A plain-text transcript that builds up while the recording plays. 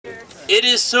It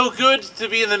is so good to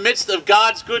be in the midst of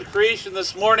God's good creation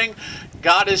this morning.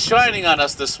 God is shining on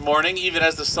us this morning, even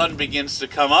as the sun begins to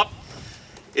come up.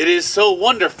 It is so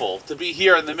wonderful to be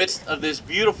here in the midst of this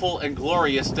beautiful and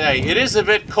glorious day. It is a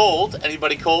bit cold.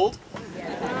 Anybody cold?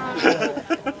 Yeah.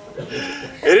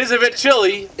 It is a bit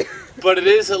chilly, but it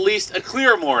is at least a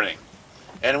clear morning.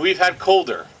 And we've had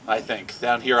colder, I think,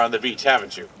 down here on the beach,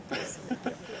 haven't you?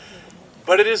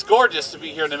 But it is gorgeous to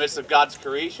be here in the midst of God's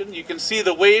creation. You can see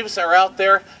the waves are out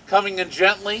there coming in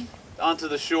gently onto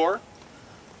the shore.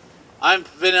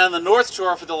 I've been on the North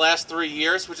Shore for the last 3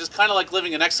 years, which is kind of like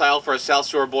living in exile for a South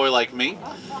Shore boy like me.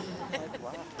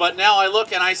 But now I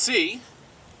look and I see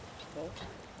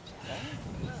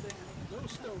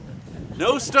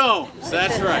no stones.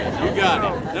 That's right. You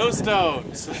got it. No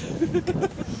stones.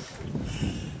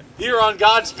 Here on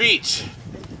God's beach,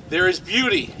 there is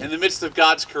beauty in the midst of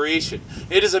God's creation.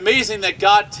 It is amazing that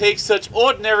God takes such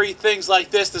ordinary things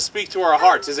like this to speak to our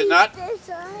hearts, is it not?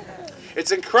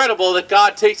 It's incredible that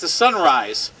God takes the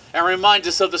sunrise and reminds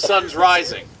us of the sun's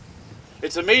rising.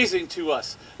 It's amazing to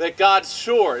us that God's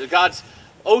shore, God's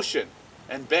ocean,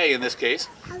 and bay in this case,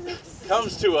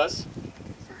 comes to us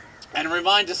and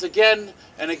reminds us again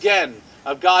and again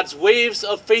of God's waves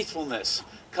of faithfulness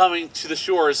coming to the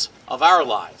shores of our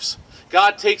lives.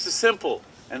 God takes the simple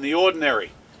and the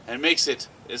ordinary and makes it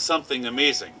as something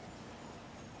amazing.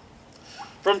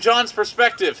 From John's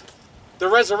perspective, the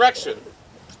resurrection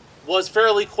was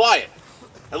fairly quiet,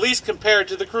 at least compared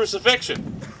to the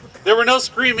crucifixion. There were no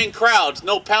screaming crowds,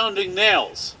 no pounding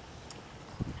nails.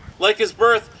 Like his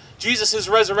birth, Jesus'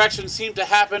 resurrection seemed to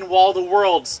happen while the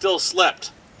world still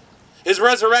slept. His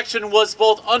resurrection was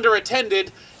both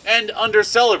under-attended and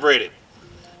under-celebrated.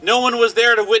 No one was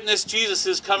there to witness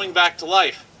Jesus' coming back to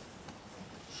life.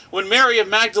 When Mary of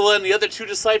Magdala and the other 2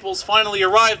 disciples finally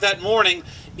arrived that morning,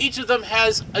 each of them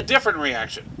has a different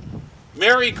reaction.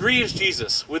 Mary grieves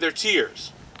Jesus with her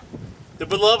tears. The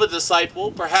beloved disciple,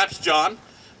 perhaps John,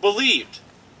 believed,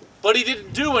 but he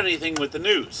didn't do anything with the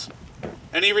news.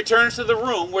 And he returns to the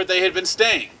room where they had been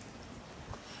staying.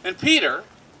 And Peter,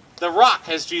 the rock,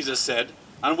 as Jesus said,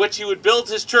 on which he would build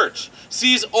his church,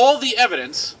 sees all the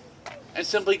evidence and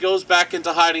simply goes back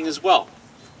into hiding as well.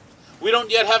 We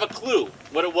don't yet have a clue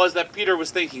what it was that Peter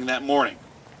was thinking that morning.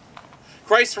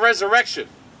 Christ's resurrection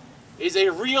is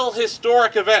a real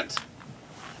historic event.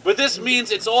 But this means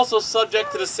it's also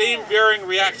subject to the same varying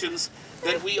reactions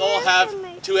that we all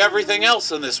have to everything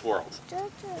else in this world.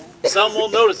 Some will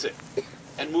notice it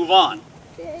and move on.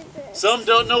 Some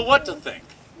don't know what to think.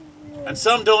 And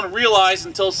some don't realize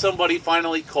until somebody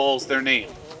finally calls their name.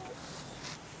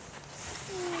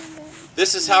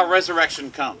 This is how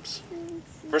resurrection comes.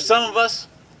 For some of us,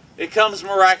 it comes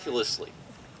miraculously.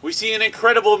 We see an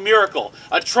incredible miracle,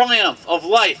 a triumph of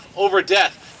life over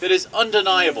death that is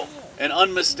undeniable and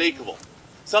unmistakable,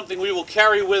 something we will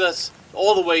carry with us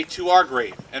all the way to our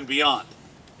grave and beyond.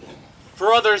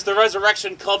 For others, the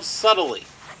resurrection comes subtly.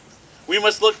 We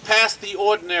must look past the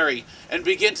ordinary and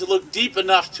begin to look deep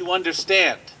enough to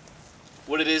understand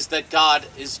what it is that God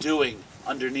is doing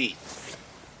underneath.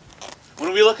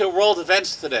 When we look at world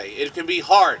events today, it can be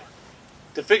hard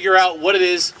to figure out what it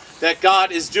is that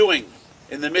God is doing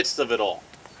in the midst of it all.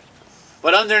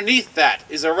 But underneath that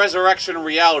is a resurrection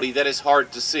reality that is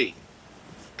hard to see.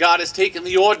 God has taken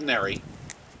the ordinary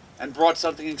and brought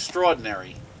something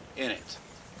extraordinary in it.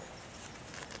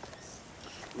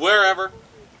 Wherever,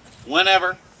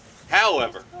 whenever,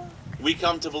 however, we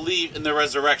come to believe in the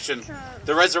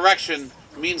resurrection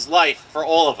means life for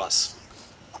all of us.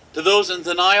 To those in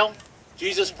denial,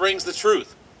 Jesus brings the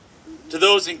truth. To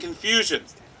those in confusion,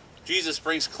 Jesus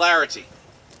brings clarity.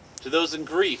 To those in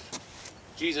grief,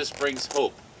 Jesus brings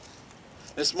hope.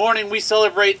 This morning we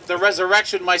celebrate the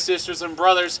resurrection, my sisters and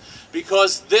brothers,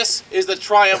 because this is the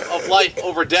triumph of life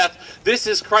over death. This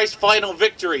is Christ's final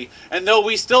victory. And though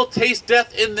we still taste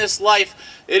death in this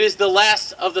life, it is the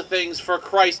last of the things for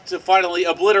Christ to finally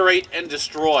obliterate and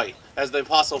destroy, as the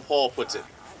Apostle Paul puts it.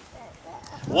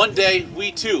 One day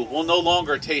we too will no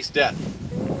longer taste death,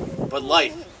 but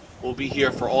life will be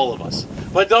here for all of us.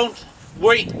 But don't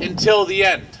wait until the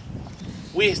end.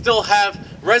 We still have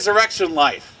resurrection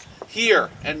life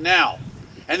here and now.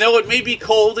 And though it may be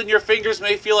cold and your fingers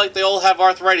may feel like they all have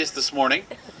arthritis this morning,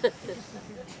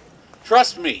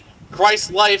 trust me,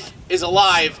 Christ's life is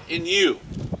alive in you.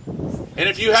 And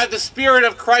if you have the Spirit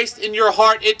of Christ in your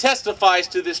heart, it testifies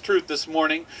to this truth this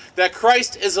morning, that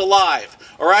Christ is alive.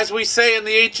 Or as we say in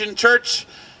the ancient church,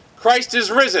 Christ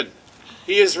is risen.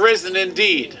 He is risen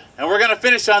indeed. And we're going to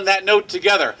finish on that note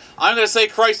together. I'm going to say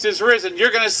Christ is risen.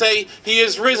 You're going to say He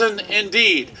is risen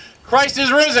indeed. Christ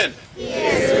is risen. He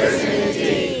is risen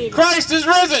indeed. Christ is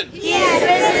risen. He is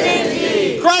risen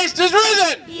indeed. Christ is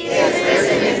risen. He is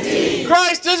risen indeed.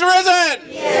 Christ is risen.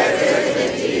 He is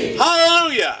risen indeed.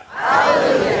 Hallelujah.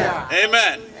 Hallelujah.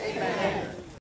 Amen.